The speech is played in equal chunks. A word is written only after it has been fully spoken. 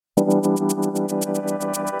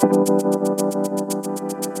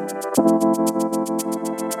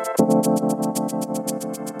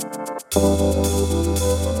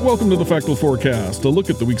Welcome to the Factual Forecast, a look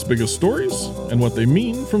at the week's biggest stories and what they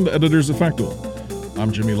mean from the editors of Factual.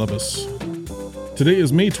 I'm Jimmy Levis. Today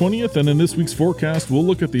is May 20th, and in this week's forecast, we'll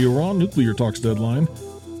look at the Iran nuclear talks deadline,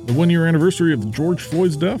 the one-year anniversary of George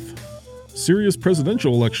Floyd's death, Syria's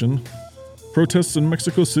presidential election, protests in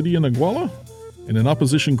Mexico City and Iguala, and an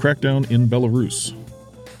opposition crackdown in Belarus.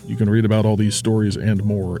 You can read about all these stories and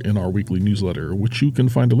more in our weekly newsletter, which you can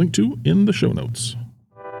find a link to in the show notes.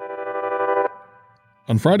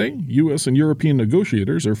 On Friday, U.S. and European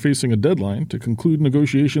negotiators are facing a deadline to conclude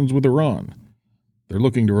negotiations with Iran. They're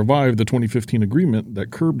looking to revive the 2015 agreement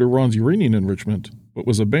that curbed Iran's uranium enrichment, but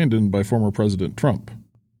was abandoned by former President Trump.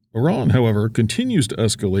 Iran, however, continues to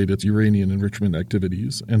escalate its uranium enrichment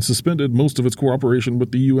activities and suspended most of its cooperation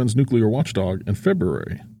with the UN's nuclear watchdog in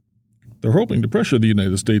February. They're hoping to pressure the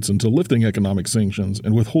United States into lifting economic sanctions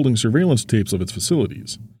and withholding surveillance tapes of its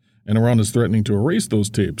facilities. And Iran is threatening to erase those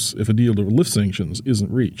tapes if a deal to lift sanctions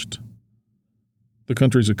isn't reached. The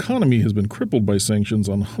country's economy has been crippled by sanctions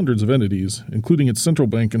on hundreds of entities, including its central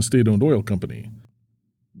bank and state-owned oil company.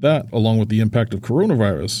 That, along with the impact of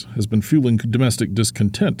coronavirus, has been fueling domestic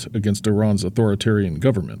discontent against Iran's authoritarian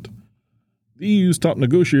government. The EU's top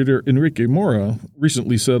negotiator Enrique Mora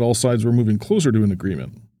recently said all sides were moving closer to an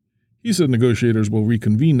agreement. He said negotiators will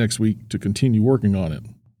reconvene next week to continue working on it.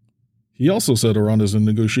 He also said Iran is in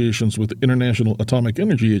negotiations with the International Atomic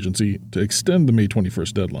Energy Agency to extend the May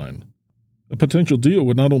 21st deadline. A potential deal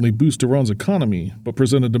would not only boost Iran's economy, but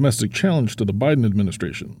present a domestic challenge to the Biden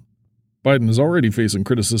administration. Biden is already facing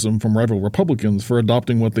criticism from rival Republicans for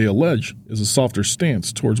adopting what they allege is a softer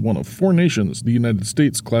stance towards one of four nations the United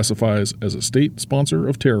States classifies as a state sponsor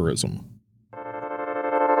of terrorism.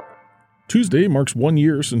 Tuesday marks 1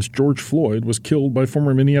 year since George Floyd was killed by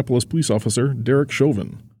former Minneapolis police officer Derek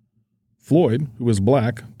Chauvin. Floyd, who was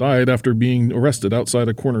black, died after being arrested outside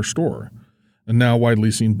a corner store. A now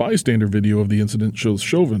widely seen bystander video of the incident shows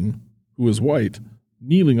Chauvin, who is white,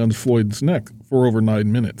 kneeling on Floyd's neck for over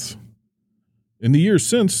 9 minutes. In the years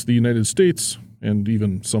since, the United States, and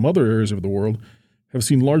even some other areas of the world, have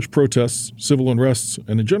seen large protests, civil unrests,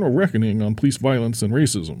 and a general reckoning on police violence and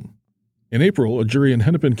racism. In April, a jury in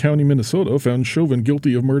Hennepin County, Minnesota found Chauvin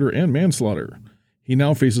guilty of murder and manslaughter. He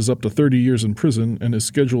now faces up to 30 years in prison and is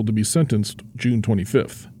scheduled to be sentenced June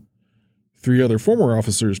 25th. 3 other former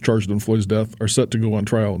officers charged in Floyd's death are set to go on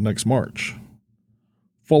trial next March.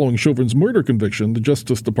 Following Chauvin's murder conviction, the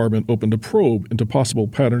Justice Department opened a probe into possible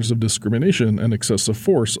patterns of discrimination and excessive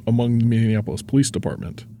force among the Minneapolis Police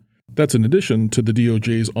Department. That's in addition to the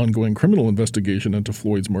DOJ's ongoing criminal investigation into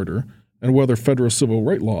Floyd's murder and whether federal civil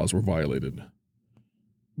rights laws were violated.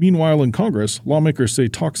 Meanwhile, in Congress, lawmakers say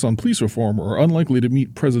talks on police reform are unlikely to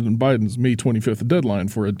meet President Biden's May 25th deadline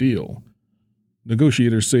for a deal.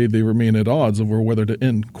 Negotiators say they remain at odds over whether to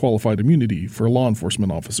end qualified immunity for law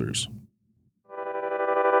enforcement officers.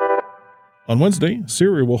 On Wednesday,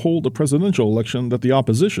 Syria will hold a presidential election that the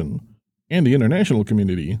opposition and the international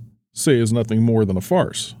community say is nothing more than a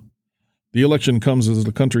farce. The election comes as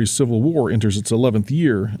the country's civil war enters its 11th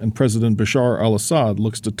year and President Bashar al-Assad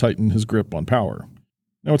looks to tighten his grip on power.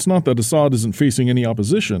 Now, it's not that Assad isn't facing any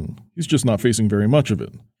opposition, he's just not facing very much of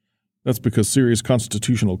it. That's because Syria's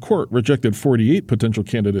constitutional court rejected 48 potential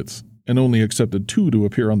candidates and only accepted 2 to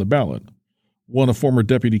appear on the ballot. One a former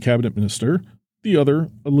deputy cabinet minister, the other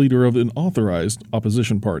a leader of an authorized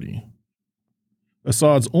opposition party.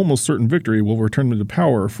 Assad's almost certain victory will return him to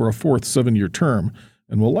power for a 4th 7-year term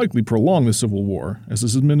and will likely prolong the civil war, as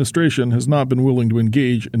his administration has not been willing to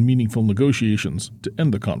engage in meaningful negotiations to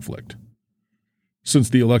end the conflict. Since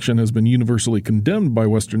the election has been universally condemned by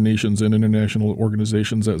Western nations and international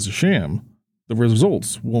organizations as a sham, the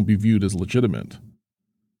results won't be viewed as legitimate.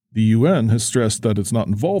 The UN has stressed that it's not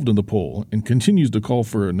involved in the poll and continues to call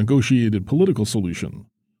for a negotiated political solution,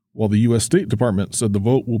 while the U.S. State Department said the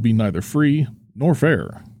vote will be neither free nor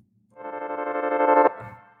fair.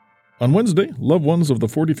 On Wednesday, loved ones of the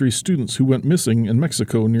 43 students who went missing in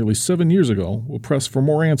Mexico nearly 7 years ago will press for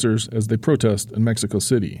more answers as they protest in Mexico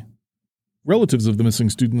City. Relatives of the missing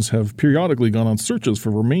students have periodically gone on searches for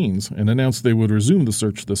remains and announced they would resume the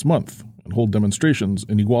search this month and hold demonstrations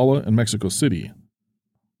in Iguala and Mexico City.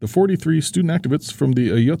 The 43 student activists from the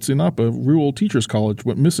Ayotzinapa Rural Teachers College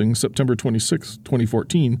went missing September 26,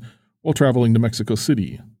 2014, while traveling to Mexico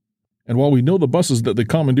City. And while we know the buses that they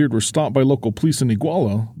commandeered were stopped by local police in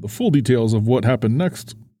Iguala, the full details of what happened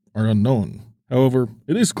next are unknown. However,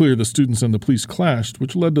 it is clear the students and the police clashed,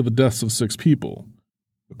 which led to the deaths of 6 people.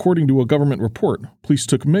 According to a government report, police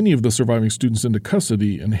took many of the surviving students into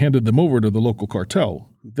custody and handed them over to the local cartel,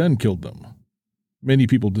 who then killed them. Many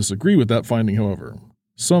people disagree with that finding, however.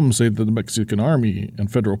 Some say that the Mexican army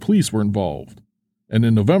and federal police were involved, and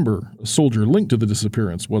in November, a soldier linked to the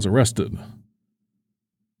disappearance was arrested.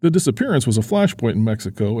 The disappearance was a flashpoint in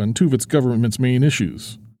Mexico and two of its government's main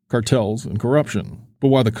issues, cartels and corruption. But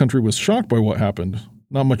while the country was shocked by what happened,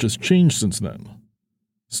 not much has changed since then.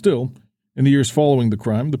 Still, in the years following the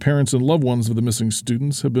crime, the parents and loved ones of the missing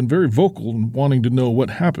students have been very vocal in wanting to know what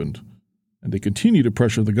happened, and they continue to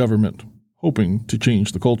pressure the government, hoping to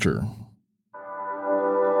change the culture.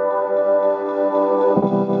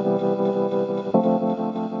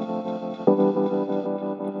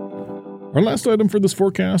 Our last item for this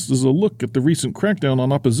forecast is a look at the recent crackdown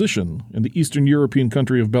on opposition in the Eastern European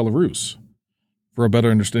country of Belarus. For a better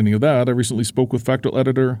understanding of that, I recently spoke with Factual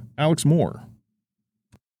editor Alex Moore.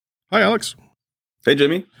 Hi, Alex. Hey,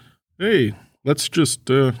 Jimmy. Hey, let's just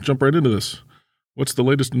jump right into this. What's the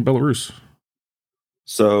latest in Belarus?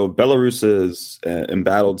 So Belarus's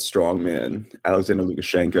embattled strongman, Alexander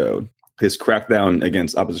Lukashenko, his crackdown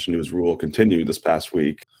against opposition to his rule continued this past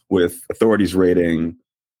week, with authorities raiding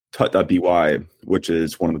Tut.by, which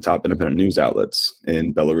is one of the top independent news outlets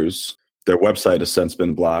in Belarus. Their website has since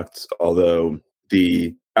been blocked, although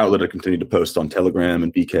the outlet had continued to post on Telegram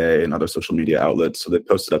and VK and other social media outlets, so they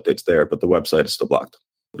posted updates there, but the website is still blocked.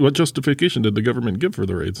 What justification did the government give for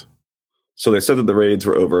the raids? So they said that the raids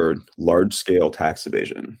were over large-scale tax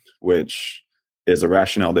evasion, which is a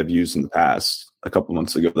rationale they've used in the past. A couple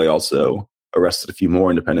months ago, they also arrested a few more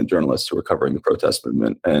independent journalists who were covering the protest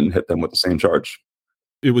movement and hit them with the same charge.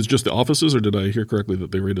 It was just the offices, or did I hear correctly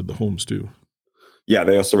that they raided the homes too? Yeah,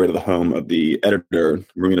 they also raided the home of the editor,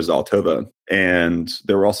 Marina Zolotova, and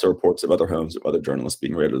there were also reports of other homes of other journalists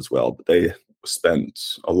being raided as well, but they spent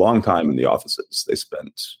a long time in the offices. They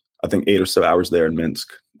spent, I think, 8 or so hours there in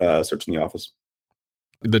Minsk searching the office.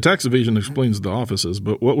 The tax evasion explains the offices,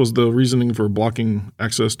 but what was the reasoning for blocking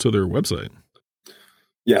access to their website?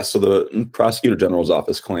 Yeah, so the Prosecutor General's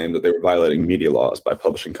office claimed that they were violating media laws by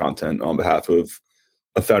publishing content on behalf of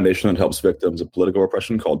a foundation that helps victims of political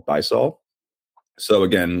repression called BISOL. So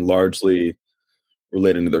again, largely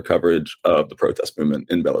relating to their coverage of the protest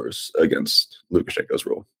movement in Belarus against Lukashenko's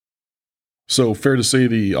rule. So fair to say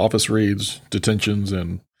the office raids, detentions,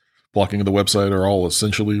 and blocking of the website are all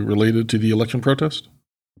essentially related to the election protest?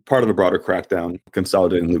 Part of a broader crackdown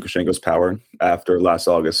consolidating Lukashenko's power after last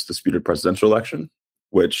August's disputed presidential election,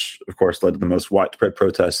 which of course led to the most widespread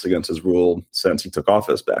protests against his rule since he took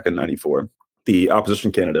office back in 1994. The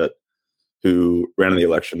opposition candidate who ran in the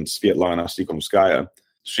election, Svetlana Tikhonovskaya,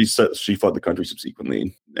 she said she fled the country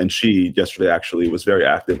subsequently. And she yesterday actually was very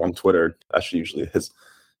active on Twitter, as she usually is,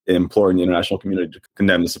 imploring the international community to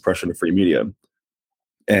condemn the suppression of free media.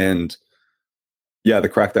 And yeah, the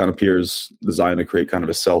crackdown appears designed to create kind of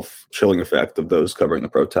a self-chilling effect of those covering the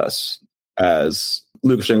protests as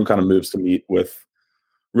Lukashenko kind of moves to meet with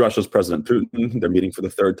Russia's President Putin. They're meeting for the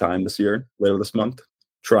third time this year, later this month,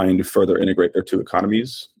 trying to further integrate their two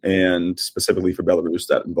economies. And specifically for Belarus,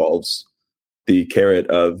 that involves the carrot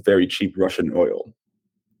of very cheap Russian oil.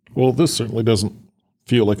 Well, this certainly doesn't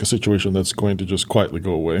feel like a situation that's going to just quietly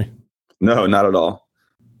go away. No, not at all.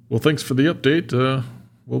 Well, thanks for the update.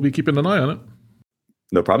 We'll be keeping an eye on it.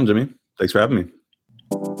 No problem, Jimmy. Thanks for having me.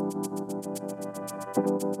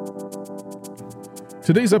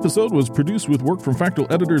 Today's episode was produced with work from Factual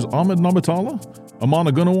editors Ahmed Namatala,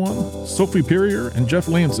 Amana Gunawan, Sophie Perrier, and Jeff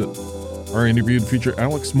Lancet. Our interview featured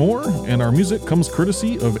Alex Moore, and our music comes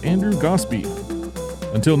courtesy of Andrew Gosby.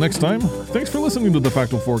 Until next time, thanks for listening to the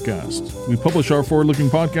Factual Forecast. We publish our forward-looking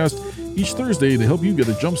podcast each Thursday to help you get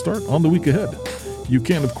a jump start on the week ahead. You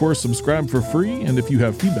can, of course, subscribe for free, and if you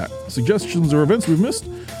have feedback, suggestions, or events we've missed,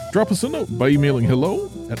 drop us a note by emailing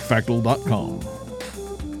hello@factual.com.